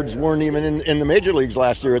 Edwards weren't even in the major leagues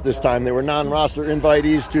last year at this time. They were non-roster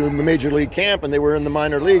invitees to major league camp, and they were in the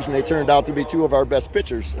minor leagues, and they turned out to be 2 of our best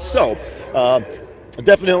pitchers. So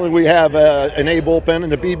definitely we have an A bullpen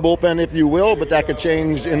and a B bullpen, if you will, but that could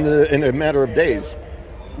change in a matter of days.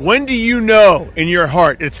 When do you know in your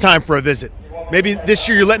heart it's time for a visit? Maybe this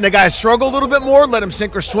year you're letting the guys struggle a little bit more, let them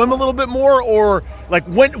sink or swim a little bit more, or like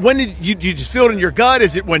when did you just feel it in your gut?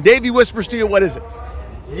 Is it when Davey whispers to you? What is it?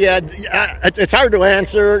 Yeah, it's hard to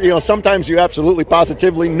answer. Sometimes you absolutely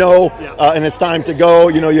positively know, and it's time to go.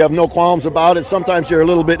 You have no qualms about it. Sometimes you're a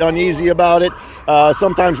little bit uneasy about it.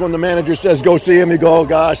 Sometimes when the manager says go see him, you go, oh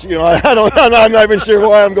gosh, I'm not even sure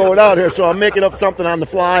why I'm going out here. So I'm making up something on the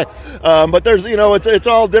fly. But there's, it's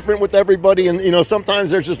all different with everybody. And,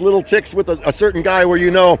 sometimes there's just little ticks with a certain guy where,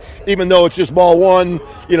 even though it's just ball 1,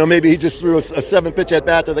 maybe he just threw a 7-pitch at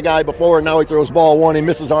bat to the guy before, and now he throws ball 1. He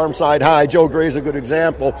misses arm side high. Joe Gray's a good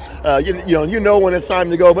example. You know when it's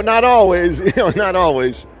time to go, but not always. Not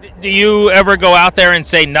always. Do you ever go out there and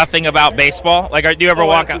say nothing about baseball? Like, do you ever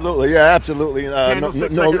walk absolutely, out? Absolutely. Yeah,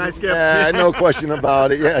 absolutely. No question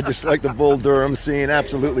about it. Yeah, just like the Bull Durham scene,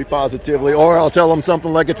 absolutely, positively. Or I'll tell them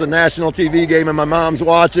something like it's a national TV game and my mom's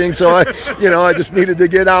watching, so I just needed to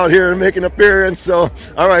get out here and make an appearance. So,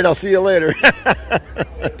 all right, I'll see you later.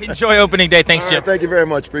 Enjoy opening day. Thanks, Jim. Thank you very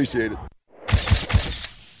much. Appreciate it.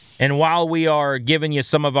 And while we are giving you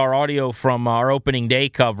some of our audio from our opening day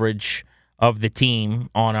coverage of the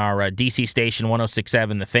team on our DC station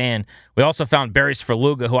 106.7 The Fan, we also found Barry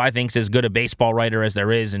Svrluga, who I think is as good a baseball writer as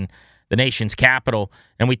there is in the nation's capital.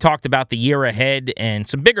 And we talked about the year ahead and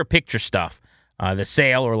some bigger picture stuff, the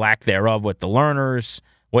sale or lack thereof with the learners,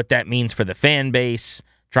 what that means for the fan base,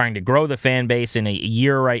 trying to grow the fan base in a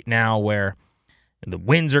year right now where the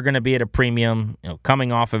wins are going to be at a premium,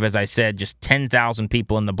 coming off of, as I said, just 10,000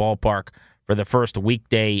 people in the ballpark for the first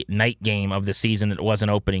weekday night game of the season that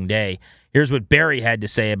wasn't opening day. Here's what Barry had to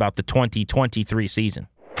say about the 2023 season.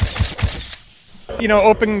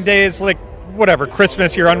 Opening day is like, whatever,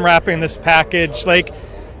 Christmas, you're unwrapping this package. Like,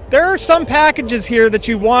 there are some packages here that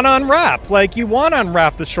you want to unwrap. Like, you want to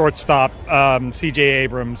unwrap the shortstop, C.J.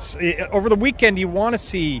 Abrams. Over the weekend, you want to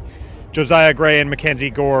see Josiah Gray and Mackenzie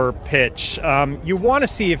Gore pitch. You want to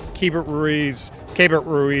see if Keibert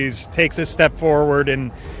Ruiz takes a step forward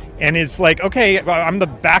and and is like, okay, I'm the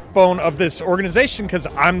backbone of this organization because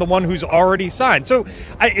I'm the one who's already signed. So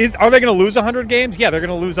are they going to lose 100 games? Yeah, they're going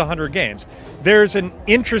to lose 100 games. There's an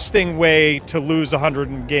interesting way to lose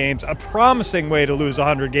 100 games, a promising way to lose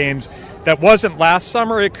 100 games that wasn't last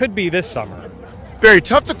summer. It could be this summer. Very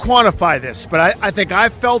tough to quantify this, but I think I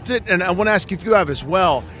felt it, and I want to ask you if you have as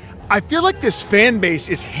well. I feel like this fan base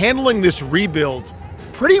is handling this rebuild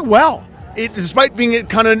pretty well, despite being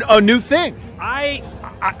kind of a new thing.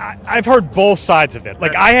 I've heard both sides of it.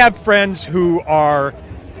 Like, I have friends who are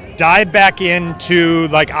dive back into,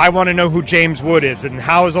 like, I want to know who James Wood is and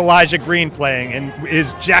how is Elijah Green playing and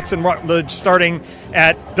is Jackson Rutledge starting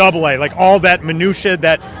at AA, like all that minutia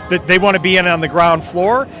that they want to be in on the ground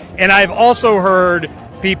floor. And I've also heard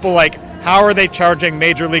people like, how are they charging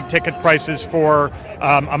major league ticket prices for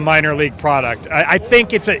a minor league product? I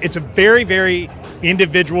think it's a very, very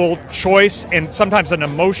individual choice and sometimes an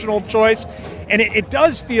emotional choice. And it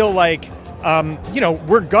does feel like,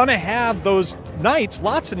 we're going to have those nights,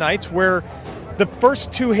 lots of nights, where the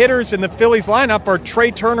first two hitters in the Phillies lineup are Trey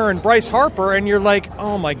Turner and Bryce Harper, and you're like,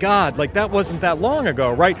 oh my God, like that wasn't that long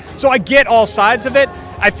ago, right? So I get all sides of it.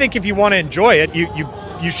 I think if you want to enjoy it,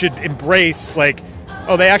 you should embrace, like,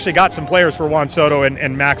 oh, they actually got some players for Juan Soto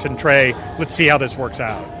and Max and Trey. Let's see how this works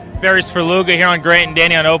out. Barry Svrluga here on Grant and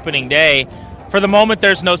Danny on opening day. For the moment,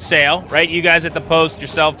 there's no sale, right? You guys at the Post,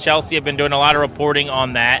 yourself, Chelsea, have been doing a lot of reporting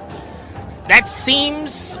on that. That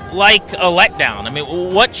seems like a letdown. I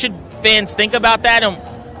mean, what should fans think about that? And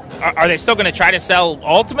are they still going to try to sell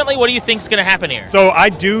ultimately? What do you think is going to happen here? So I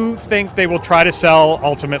do think they will try to sell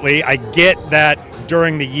ultimately. I get that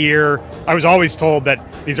during the year. I was always told that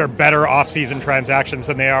these are better off-season transactions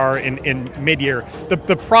than they are in mid-year.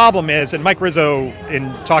 The problem is, and Mike Rizzo,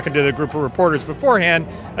 in talking to the group of reporters beforehand,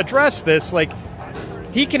 addressed this, like,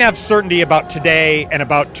 he can have certainty about today and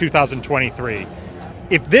about 2023.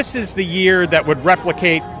 If this is the year that would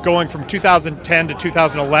replicate going from 2010 to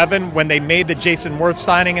 2011 when they made the Jason Worth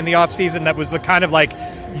signing in the offseason, that was the kind of like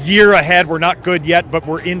year ahead, we're not good yet, but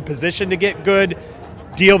we're in position to get good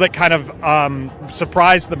deal that kind of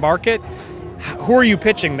surprised the market. Who are you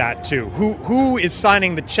pitching that to? Who is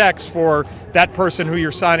signing the checks for that person who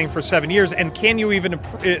you're signing for 7 years, and can you even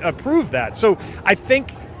approve that? So I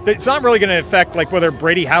think that it's not really going to affect like whether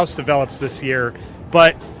Brady House develops this year,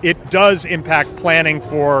 but it does impact planning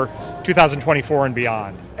for 2024 and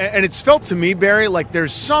beyond. And it's felt to me, Barry, like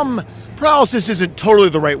there's some paralysis isn't totally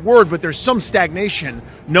the right word, but there's some stagnation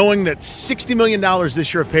knowing that $60 million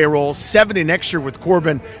this year of payroll, 70 next year with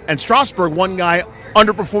Corbin and Strasburg, one guy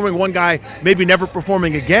underperforming, one guy maybe never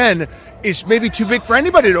performing again, is maybe too big for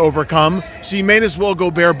anybody to overcome. So you may as well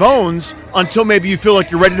go bare bones until maybe you feel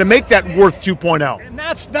like you're ready to make that Worth 2.0. And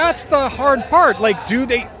that's the hard part. Like,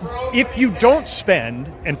 if you don't spend,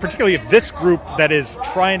 and particularly if this group that is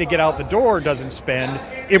trying to get out the door doesn't spend,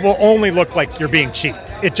 it will only look like you're being cheap.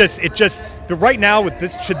 Right now with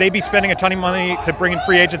this, should they be spending a ton of money to bring in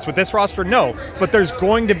free agents with this roster? No, but there's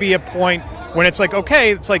going to be a point when it's like,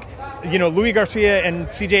 okay, it's like, Louis Garcia and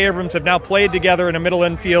CJ Abrams have now played together in a middle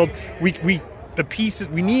infield. We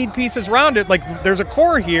need pieces around it. Like, there's a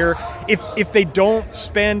core here. If they don't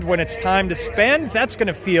spend when it's time to spend, that's going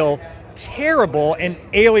to feel terrible and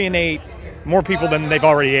alienate more people than they've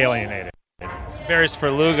already alienated. Barry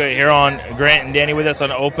Svrluga here on Grant and Danny with us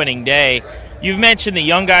on opening day. You've mentioned the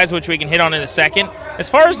young guys, which we can hit on in a second. As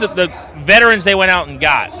far as the veterans they went out and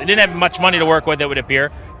got, they didn't have much money to work with, it would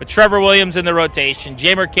appear. But Trevor Williams in the rotation,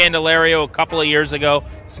 Jamer Candelario a couple of years ago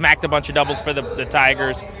smacked a bunch of doubles for the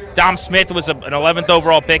Tigers. Dom Smith was an 11th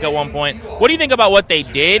overall pick at one point. What do you think about what they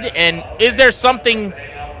did? And is there something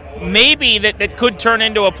maybe that could turn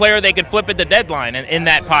into a player they could flip at the deadline in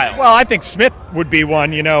that pile? Well, I think Smith would be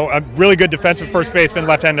one, a really good defensive first baseman,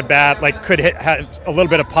 left-handed bat, like could have a little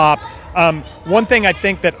bit of pop. One thing I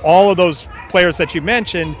think that all of those players that you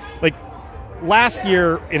mentioned, like last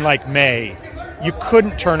year in like May, you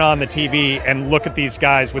couldn't turn on the TV and look at these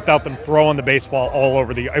guys without them throwing the baseball all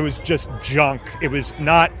over it was just junk. It was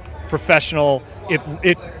not professional.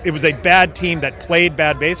 It was a bad team that played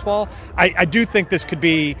bad baseball. I do think this could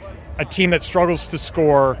be a team that struggles to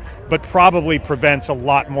score, but probably prevents a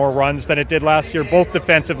lot more runs than it did last year, both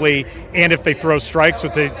defensively and if they throw strikes,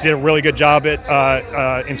 which they did a really good job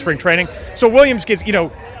at in spring training. So Williams gives,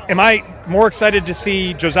 am I more excited to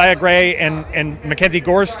see Josiah Gray and Mackenzie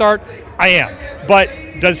Gore start? I am. But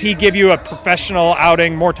does he give you a professional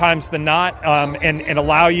outing more times than not and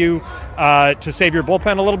allow you to save your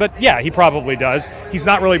bullpen a little bit? Yeah, he probably does. He's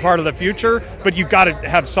not really part of the future, but you've got to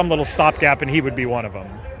have some little stopgap, and he would be one of them.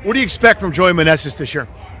 What do you expect from Joey Meneses this year?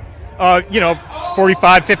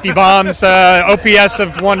 45, 50 bombs, OPS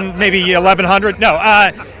of maybe 1,100. No,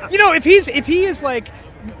 if he is like,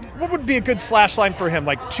 what would be a good slash line for him?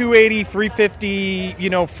 Like 280, 350,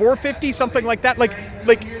 450, something like that. Like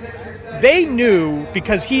they knew,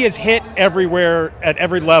 because he is hit everywhere at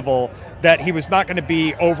every level, that he was not going to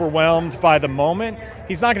be overwhelmed by the moment.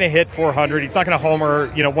 He's not going to hit 400. He's not going to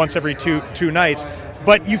homer, once every two nights.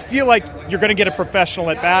 But you feel like you're going to get a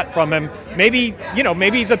professional at bat from him. Maybe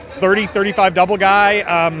he's a 30, 35 double guy.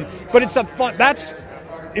 But it's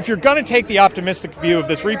if you're going to take the optimistic view of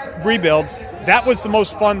this rebuild, that was the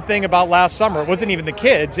most fun thing about last summer. It wasn't even the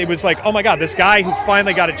kids. It was like, oh my God, this guy who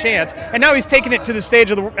finally got a chance. And now he's taking it to the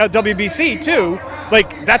stage of the WBC too.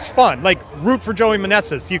 Like, that's fun. Like, root for Joey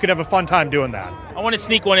Meneses. You could have a fun time doing that. I want to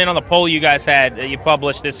sneak one in on the poll you guys had that you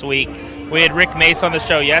published this week. We had Rick Mace on the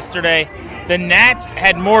show yesterday. The Nats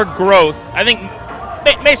had more growth, I think,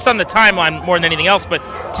 based on the timeline more than anything else, but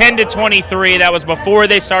 10-23, that was before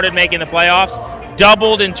they started making the playoffs,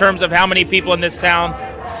 doubled in terms of how many people in this town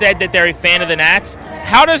said that they're a fan of the Nats.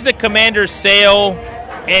 How does the Commanders sail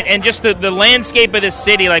and just the landscape of this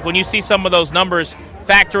city, like when you see some of those numbers,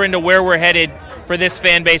 factor into where we're headed for this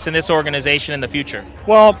fan base and this organization in the future?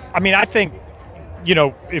 Well, I mean, I think,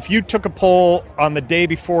 if you took a poll on the day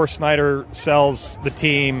before Snyder sells the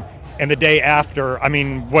team and the day after, I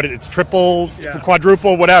mean, it's triple,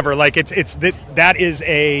 quadruple, whatever. Like, that is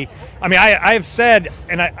I have said,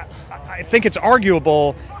 and I think it's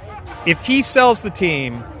arguable, if he sells the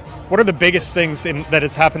team, what are the biggest things that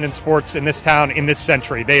has happened in sports in this town in this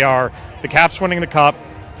century? They are the Caps winning the Cup,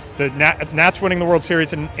 the Nats winning the World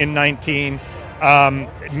Series in 19.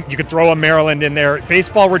 You could throw a Maryland in there.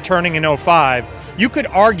 Baseball returning in 05. You could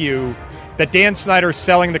argue that Dan Snyder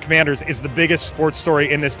selling the Commanders is the biggest sports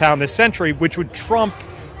story in this town this century, which would trump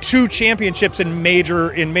 2 championships in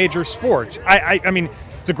major sports. I mean,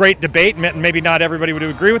 it's a great debate. Maybe not everybody would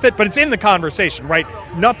agree with it, but it's in the conversation, right?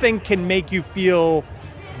 Nothing can make you feel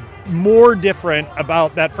more different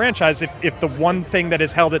about that franchise if the one thing that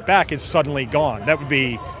has held it back is suddenly gone. That would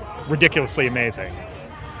be ridiculously amazing.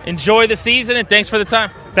 Enjoy the season, and thanks for the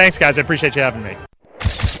time. Thanks, guys. I appreciate you having me.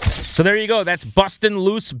 So there you go. That's Bustin'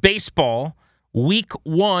 Loose Baseball. Week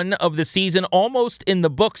 1 of the season almost in the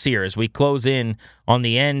books here as we close in on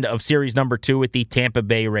the end of series number 2 with the Tampa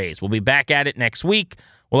Bay Rays. We'll be back at it next week.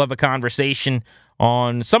 We'll have a conversation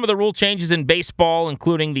on some of the rule changes in baseball,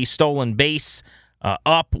 including the stolen base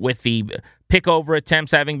up with the pick-over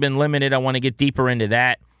attempts having been limited. I want to get deeper into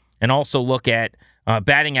that and also look at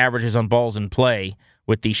batting averages on balls in play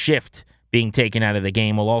with the shift being taken out of the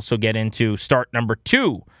game. We'll also get into start number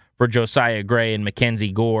 2 for Josiah Gray and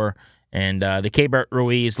Mackenzie Gore and the Keibert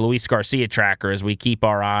Ruiz, Luis Garcia tracker as we keep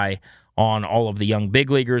our eye on all of the young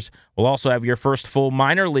big leaguers. We'll also have your first full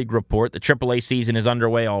minor league report. The AAA season is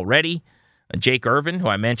underway already. Jake Irvin, who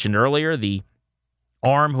I mentioned earlier, the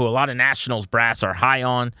arm who a lot of Nationals brass are high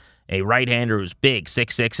on, a right-hander who's big,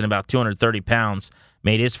 6'6", and about 230 pounds,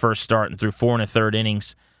 made his first start and threw 4 1/3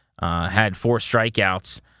 innings, had 4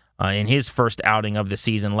 strikeouts in his first outing of the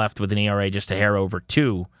season, left with an ERA just a hair over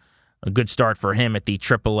 2. A good start for him at the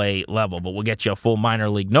AAA level, but we'll get you a full minor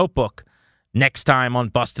league notebook next time on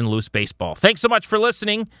Bustin' Loose Baseball. Thanks so much for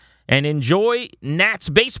listening, and enjoy Nats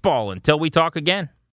baseball until we talk again.